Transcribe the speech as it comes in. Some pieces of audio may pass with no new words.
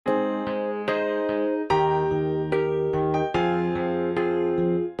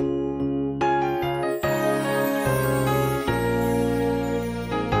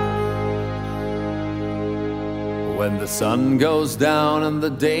When the sun goes down and the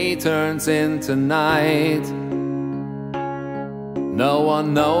day turns into night, no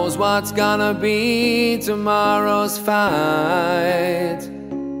one knows what's gonna be tomorrow's fight.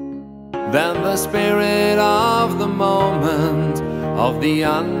 Then the spirit of the moment, of the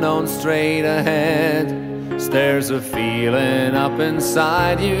unknown straight ahead, stirs a feeling up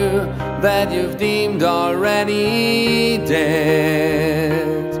inside you that you've deemed already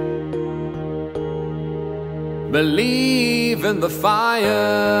dead. Believe in the fire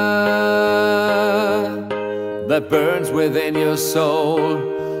that burns within your soul.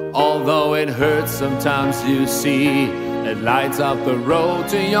 Although it hurts sometimes, you see, it lights up the road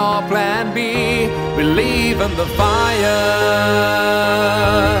to your plan B. Believe in the fire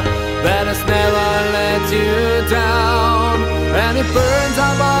that has never let you down, and it burns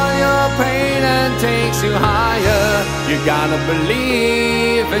up all your pain and takes you higher. You gotta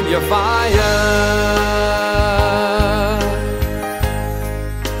believe in your fire.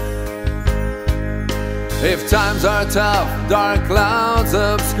 If times are tough, dark clouds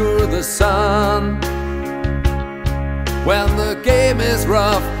obscure the sun, when the game is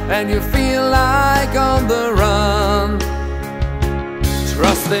rough and you feel like on the run,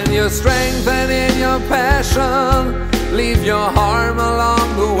 trust in your strength and in your passion. Leave your harm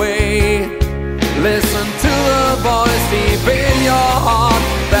along the way. Listen to the voice deep in your heart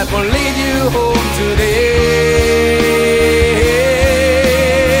that will lead you home today.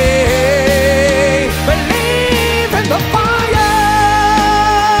 Believe in the fire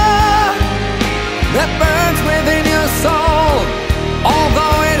that burns within your soul.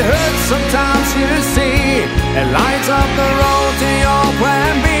 Although it hurts sometimes, you see, it lights up the road to your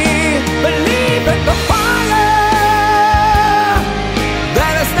plan B. Believe in the fire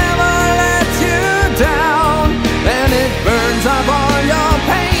that has never let you down, and it burns up all your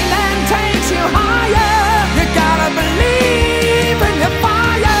pain and takes you higher. You gotta believe in your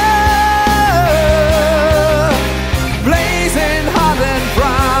fire, blazing hot and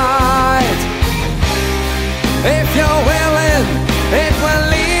bright. If you're willing, it will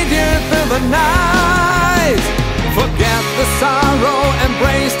lead you through the night. Forget the sorrow,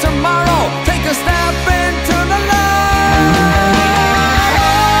 embrace tomorrow. Take a step into the light.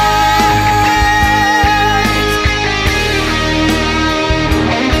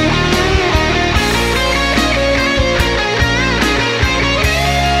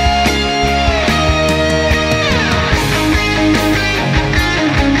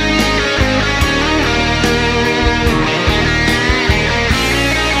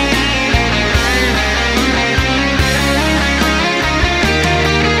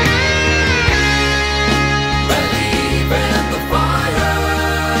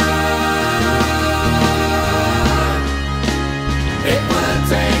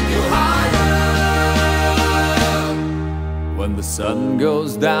 When the sun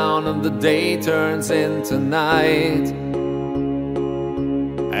goes down and the day turns into night,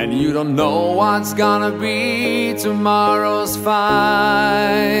 and you don't know what's gonna be tomorrow's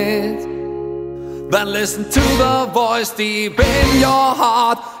fight, then listen to the voice deep in your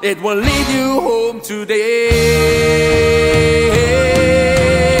heart. It will lead you home today.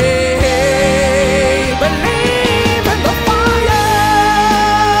 Believe in the fire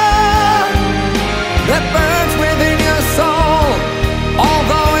that burns within your soul.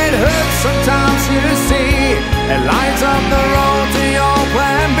 Although it hurts sometimes, you see, it lights up the road